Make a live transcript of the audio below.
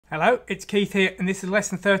Hello, it's Keith here, and this is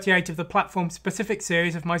lesson 38 of the platform-specific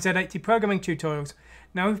series of my Z80 programming tutorials.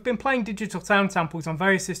 Now, we've been playing digital sound samples on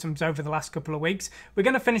various systems over the last couple of weeks. We're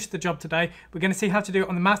going to finish the job today. We're going to see how to do it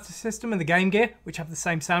on the Master System and the GameGear, which have the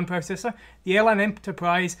same sound processor, the Elan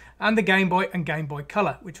Enterprise, and the Game Boy and Game Boy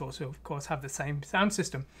Color, which also, of course, have the same sound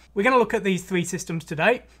system. We're going to look at these three systems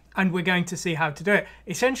today, and we're going to see how to do it.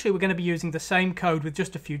 Essentially, we're going to be using the same code with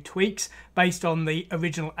just a few tweaks based on the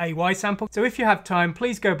original AY sample. So if you have time,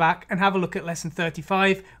 please go back and have a look at lesson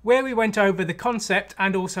 35, where we went over the concept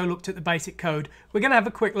and also looked at the basic code. We're going to have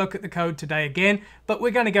a quick look at the code today again, but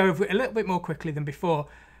we're going to go over it a little bit more quickly than before.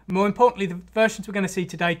 More importantly, the versions we're going to see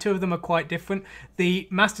today, two of them are quite different. The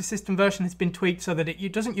Master System version has been tweaked so that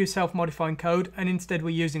it doesn't use self-modifying code, and instead we're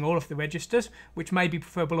using all of the registers, which may be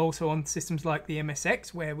preferable also on systems like the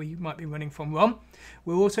MSX, where we might be running from ROM.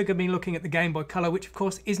 We're also going to be looking at the Game Boy Color, which of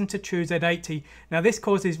course isn't a true Z80. Now this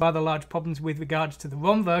causes rather large problems with regards to the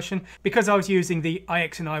ROM version, because I was using the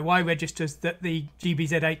IX and IY registers that the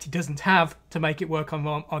GB-Z80 doesn't have to make it work on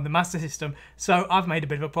ROM on the Master System. So I've made a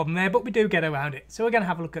bit of a problem there, but we do get around it. So we're going to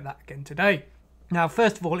have a look at that again today. Now,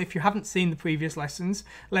 first of all, if you haven't seen the previous lessons,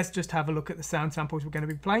 let's just have a look at the sound samples we're going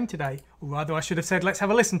to be playing today. Or rather, I should have said let's have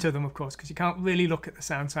a listen to them, of course, because you can't really look at the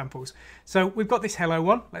sound samples. So we've got this hello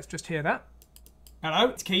one. Let's just hear that. Hello,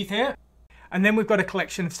 it's Keith here. And then we've got a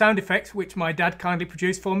collection of sound effects which my dad kindly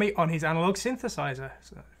produced for me on his analog synthesizer.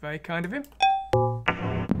 So that's very kind of him.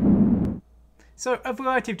 So a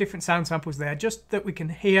variety of different sound samples there, just that we can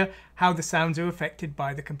hear how the sounds are affected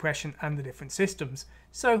by the compression and the different systems.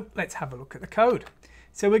 So let's have a look at the code.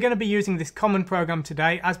 So we're going to be using this common program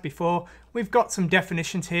today as before. We've got some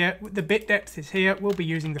definitions here. The bit depth is here. We'll be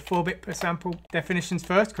using the 4-bit per sample definitions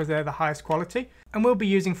first because they're the highest quality. And we'll be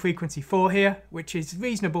using frequency 4 here, which is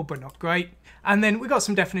reasonable but not great. And then we've got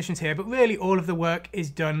some definitions here, but really all of the work is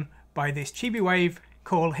done by this GBWave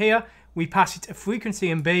call here. We pass it a frequency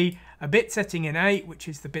in B, a bit setting in A, which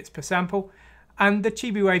is the bits per sample, and the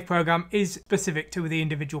GBWave program is specific to the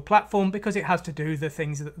individual platform because it has to do the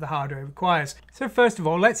things that the hardware requires. So first of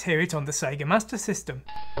all, let's hear it on the Sega Master System.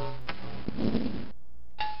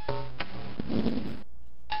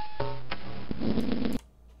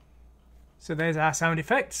 So there's our sound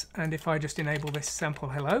effects, and if I just enable this sample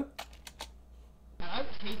hello. Hello,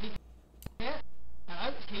 it's Keith here.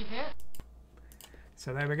 Hello, it's Keith here.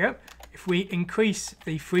 So there we go. If we increase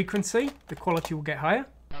the frequency, the quality will get higher.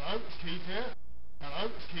 Hello, it's Keith here. Hello,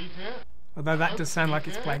 it's Keith here. Although that does sound like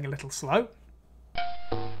it's playing a little slow.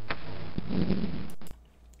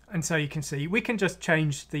 And so you can see we can just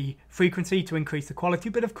change the frequency to increase the quality,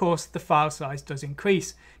 but of course the file size does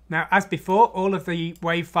increase. Now, as before, all of the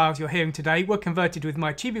wave files you're hearing today were converted with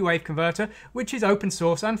my GBWave converter, which is open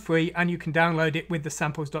source and free, and you can download it with the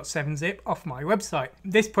samples.7 zip off my website.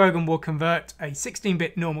 This program will convert a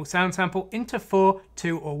 16-bit normal sound sample into 4,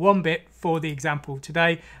 2 or 1-bit for the example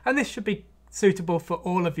today, and this should be suitable for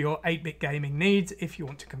all of your 8-bit gaming needs if you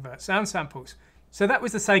want to convert sound samples. So that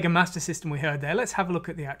was the Sega Master System we heard there. Let's have a look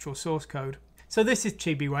at the actual source code. So this is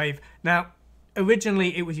GBWave. Now,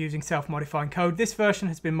 originally it was using self-modifying code. This version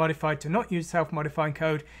has been modified to not use self-modifying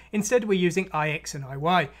code. Instead we're using IX and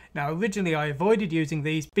IY. Now originally I avoided using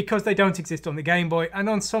these because they don't exist on the Game Boy, and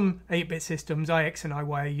on some 8-bit systems IX and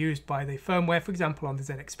IY are used by the firmware, for example on the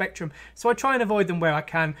ZX Spectrum. So I try and avoid them where I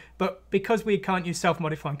can, but because we can't use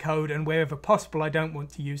self-modifying code and wherever possible I don't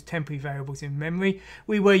want to use temporary variables in memory,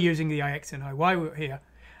 we were using the IX and IY here.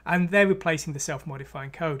 And they're replacing the self-modifying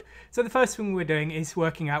code. So the first thing we're doing is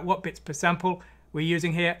working out what bits per sample we're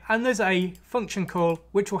using here, and there's a function call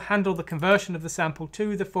which will handle the conversion of the sample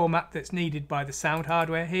to the format that's needed by the sound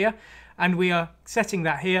hardware here, and we are setting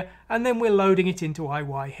that here, and then we're loading it into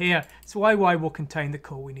IY here. So IY will contain the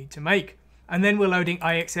call we need to make, and then we're loading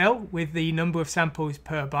IXL with the number of samples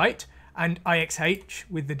per byte, and IXH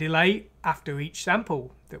with the delay after each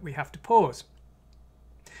sample that we have to pause.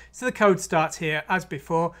 So the code starts here as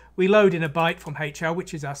before. We load in a byte from HL,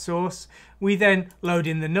 which is our source. We then load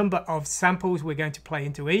in the number of samples we're going to play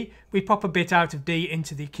into E. We pop a bit out of D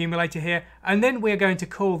into the accumulator here, and then we're going to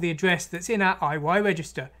call the address that's in our IY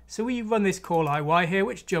register. So we run this call IY here,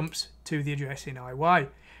 which jumps to the address in IY.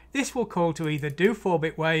 This will call to either do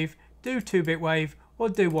 4-bit wave, do 2-bit wave, or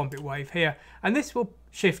do 1-bit wave here. And this will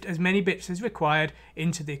shift as many bits as required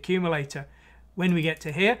into the accumulator. When we get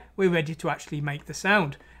to here, we're ready to actually make the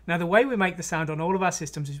sound. Now the way we make the sound on all of our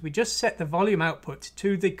systems is we just set the volume output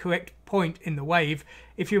to the correct point in the wave.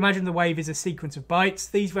 If you imagine the wave is a sequence of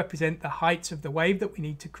bytes, these represent the heights of the wave that we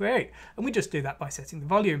need to create, and we just do that by setting the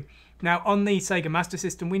volume. Now on the Sega Master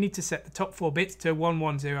System we need to set the top 4 bits to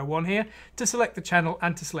 1101 here to select the channel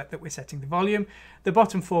and to select that we're setting the volume. The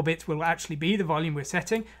bottom 4 bits will actually be the volume we're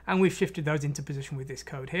setting, and we've shifted those into position with this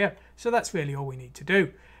code here. So that's really all we need to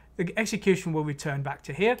do. The execution will return back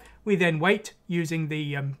to here. We then wait using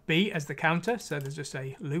the B as the counter, so there's just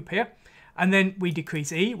a loop here. And then we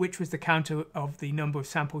decrease E, which was the counter of the number of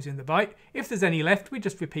samples in the byte. If there's any left, we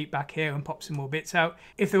just repeat back here and pop some more bits out.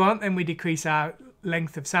 If there aren't, then we decrease our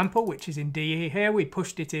length of sample, which is in D here. We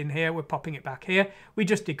pushed it in here, we're popping it back here. We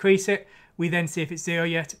just decrease it. We then see if it's 0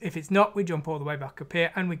 yet. If it's not, we jump all the way back up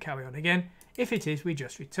here and we carry on again. If it is, we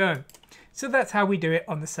just return. So that's how we do it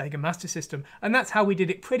on the Sega Master System, and that's how we did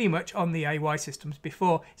it pretty much on the AY systems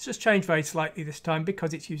before. It's just changed very slightly this time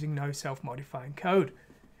because it's using no self-modifying code.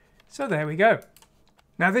 So there we go.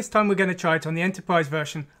 Now this time we're going to try it on the Enterprise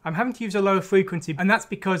version. I'm having to use a lower frequency, and that's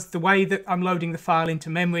because the way that I'm loading the file into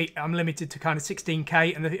memory, I'm limited to kind of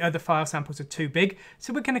 16K, and the other file samples are too big.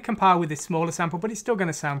 So we're going to compile with this smaller sample, but it's still going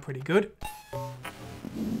to sound pretty good.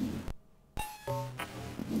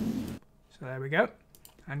 So there we go,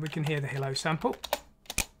 and we can hear the hello sample.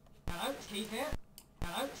 Hello, it's Keith here.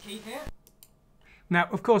 Hello, it's Keith here. Now,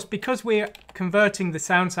 of course, because we're converting the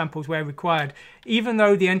sound samples where required, even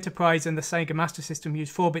though the Enterprise and the Sega Master System use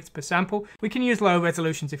 4 bits per sample, we can use lower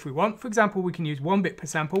resolutions if we want. For example, we can use 1 bit per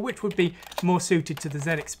sample, which would be more suited to the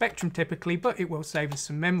ZX Spectrum typically, but it will save us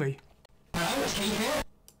some memory. Hello, it's Keith here.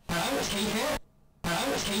 Hello, it's Keith here.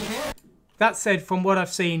 Hello, it's Keith here. That said, from what I've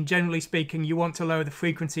seen, generally speaking, you want to lower the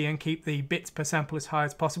frequency and keep the bits per sample as high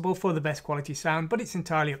as possible for the best quality sound, but it's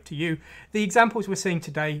entirely up to you. The examples we're seeing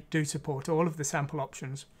today do support all of the sample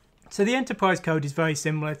options. So the Enterprise code is very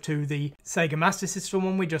similar to the Sega Master System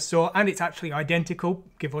one we just saw, and it's actually identical,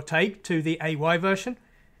 give or take, to the AY version.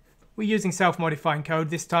 We're using self-modifying code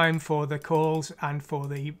this time for the calls and for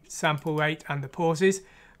the sample rate and the pauses.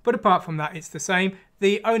 But apart from that, it's the same.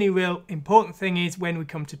 The only real important thing is when we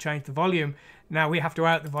come to change the volume. Now we have to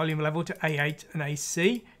out the volume level to A8 and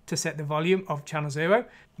AC to set the volume of channel 0.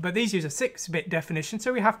 But these use a 6-bit definition,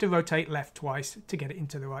 so we have to rotate left twice to get it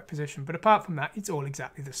into the right position. But apart from that, it's all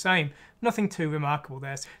exactly the same. Nothing too remarkable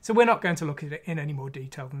there. So we're not going to look at it in any more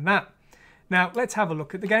detail than that. Now let's have a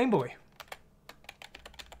look at the Game Boy.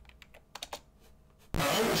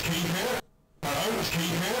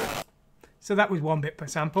 So that was 1 bit per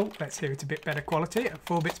sample. Let's hear it a bit better quality at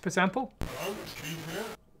 4 bits per sample.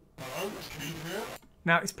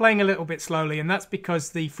 Now it's playing a little bit slowly, and that's because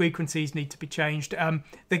the frequencies need to be changed.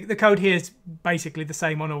 The code here is basically the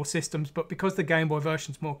same on all systems, but because the Game Boy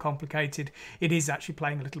version is more complicated, it is actually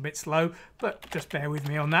playing a little bit slow, but just bear with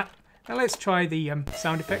me on that. Now let's try the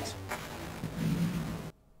sound effects.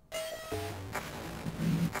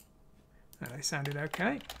 They sounded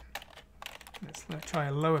okay. Let's try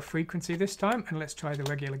a lower frequency this time, and let's try the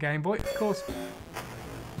regular Game Boy, of course.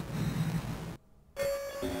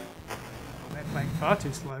 They're playing far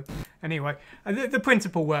too slow. Anyway, the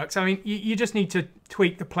principle works. I mean, you just need to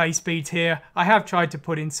tweak the play speeds here. I have tried to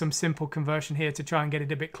put in some simple conversion here to try and get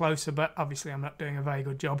it a bit closer, but obviously I'm not doing a very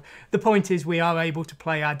good job. The point is we are able to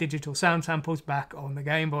play our digital sound samples back on the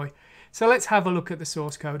Game Boy. So let's have a look at the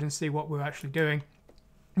source code and see what we're actually doing.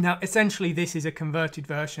 Now, essentially, this is a converted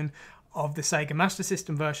version of the Sega Master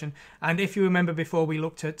System version, and if you remember before, we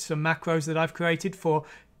looked at some macros that I've created for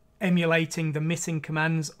emulating the missing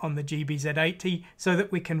commands on the Z80 so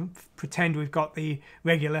that we can pretend we've got the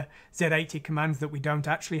regular Z80 commands that we don't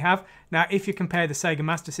actually have. Now if you compare the Sega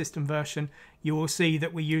Master System version, you will see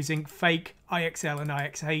that we're using fake IXL and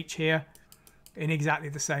IXH here in exactly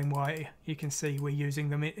the same way. You can see we're using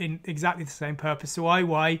them in exactly the same purpose. So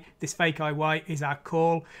IY, this fake IY, is our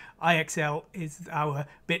call, IXL is our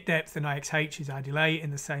bit depth, and IXH is our delay in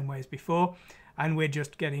the same way as before. And we're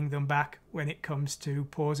just getting them back when it comes to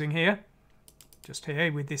pausing here. Just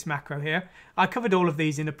here with this macro here. I covered all of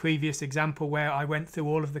these in a previous example where I went through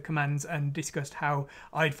all of the commands and discussed how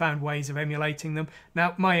I'd found ways of emulating them.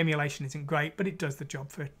 Now my emulation isn't great, but it does the job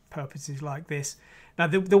for purposes like this. Now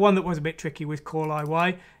the one that was a bit tricky was call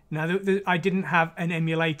IY. Now I didn't have an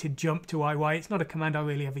emulated jump to IY. It's not a command I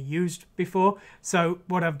really ever used before. So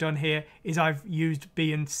what I've done here is I've used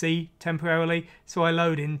B and C temporarily. So I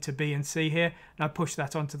load into B and C here and I push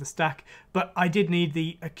that onto the stack. But I did need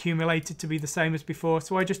the accumulator to be the same as before.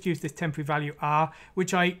 So I just used this temporary value R,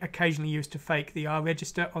 which I occasionally use to fake the R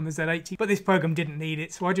register on the Z80. But this program didn't need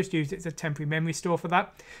it. So I just used it as a temporary memory store for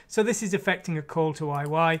that. So this is affecting a call to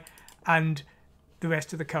IY, and the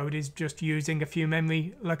rest of the code is just using a few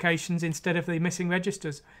memory locations instead of the missing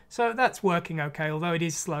registers. So that's working okay, although it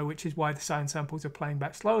is slow, which is why the sound samples are playing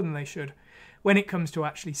back slower than they should. When it comes to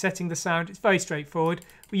actually setting the sound, it's very straightforward.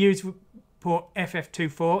 We use port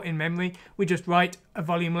FF24 in memory. We just write a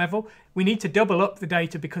volume level. We need to double up the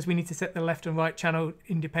data because we need to set the left and right channel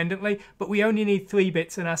independently, but we only need 3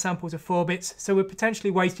 bits and our samples are 4 bits, so we're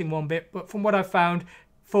potentially wasting 1 bit, but from what I've found,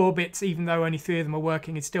 4 bits, even though only 3 of them are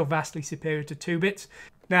working, is still vastly superior to 2 bits.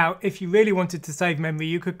 Now, if you really wanted to save memory,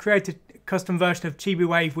 you could create a custom version of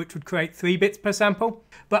GBWave which would create 3 bits per sample,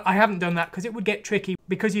 but I haven't done that because it would get tricky,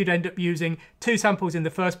 because you'd end up using 2 samples in the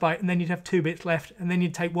first byte and then you'd have 2 bits left and then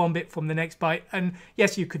you'd take 1 bit from the next byte, and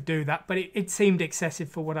yes, you could do that, but it seemed excessive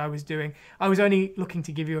for what I was doing. I was only looking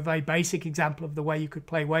to give you a very basic example of the way you could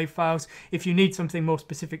play WAV files. If you need something more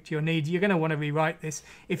specific to your needs, you're going to want to rewrite this.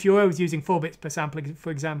 If you're always using 4 bits per sample,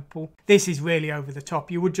 for example, this is really over the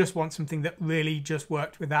top. You would just want something that really just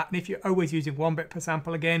worked with that, and if you're always using 1 bit per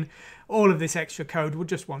sample again, all of this extra code would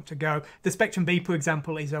just want to go. The Spectrum Beeper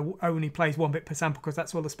example is only plays 1 bit per sample because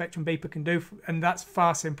that's all the Spectrum Beeper can do, and that's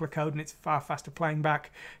far simpler code and it's far faster playing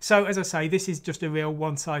back. So as I say, this is just a real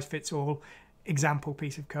one-size-fits-all example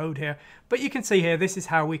piece of code here, but you can see here this is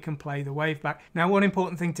how we can play the wave back. Now, one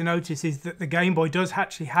important thing to notice is that the Game Boy does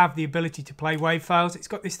actually have the ability to play wave files. It's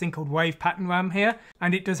got this thing called wave pattern RAM here,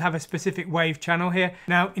 and it does have a specific wave channel here.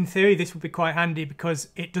 Now, in theory, this would be quite handy because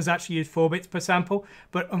it does actually use 4 bits per sample,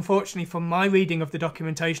 but unfortunately from my reading of the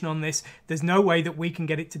documentation on this, there's no way that we can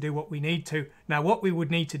get it to do what we need to. Now, what we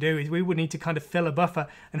would need to do is we would need to kind of fill a buffer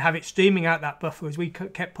and have it streaming out that buffer as we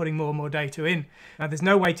kept putting more and more data in. Now, there's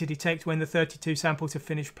no way to detect when the 32 samples have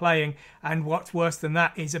finished playing, and what's worse than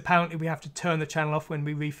that is apparently we have to turn the channel off when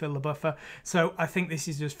we refill the buffer. So I think this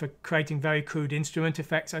is just for creating very crude instrument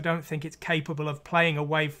effects. I don't think it's capable of playing a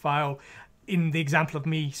wave file in the example of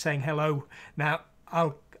me saying hello. Now,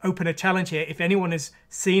 I'll open a challenge here. If anyone has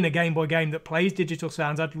seen a Game Boy game that plays digital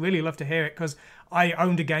sounds, I'd really love to hear it, because I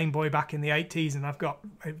owned a Game Boy back in the 80s and I've got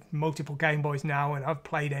multiple Game Boys now and I've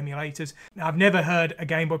played emulators. Now, I've never heard a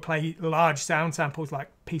Game Boy play large sound samples like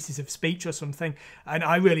pieces of speech or something, and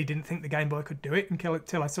I really didn't think the Game Boy could do it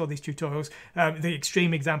until I saw these tutorials. The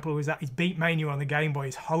extreme example was that his Beat Mania on the Game Boy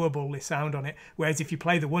is horrible, the sound on it, whereas if you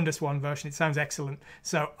play the WonderSwan version, it sounds excellent.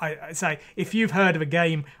 So I say, if you've heard of a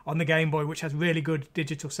game on the Game Boy which has really good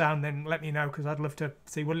digital sound, then let me know, because I'd love to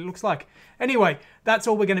see what it looks like. Anyway, that's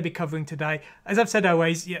all we're going to be covering today. As I've said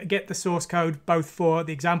always, get the source code both for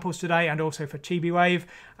the examples today and also for GBWave.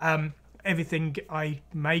 Everything I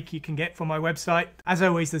make you can get from my website. As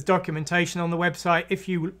always, there's documentation on the website. If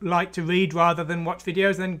you like to read rather than watch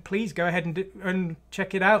videos, then please go ahead and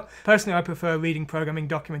check it out. Personally, I prefer reading programming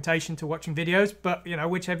documentation to watching videos, but you know,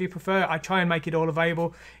 whichever you prefer. I try and make it all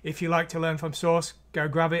available. If you like to learn from source, go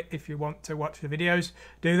grab it. If you want to watch the videos,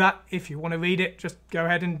 do that. If you want to read it, just go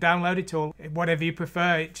ahead and download it all. Whatever you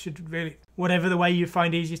prefer, it should really, whatever the way you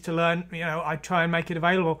find easiest to learn, you know, I try and make it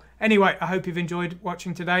available. Anyway, I hope you've enjoyed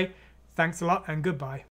watching today. Thanks a lot and goodbye.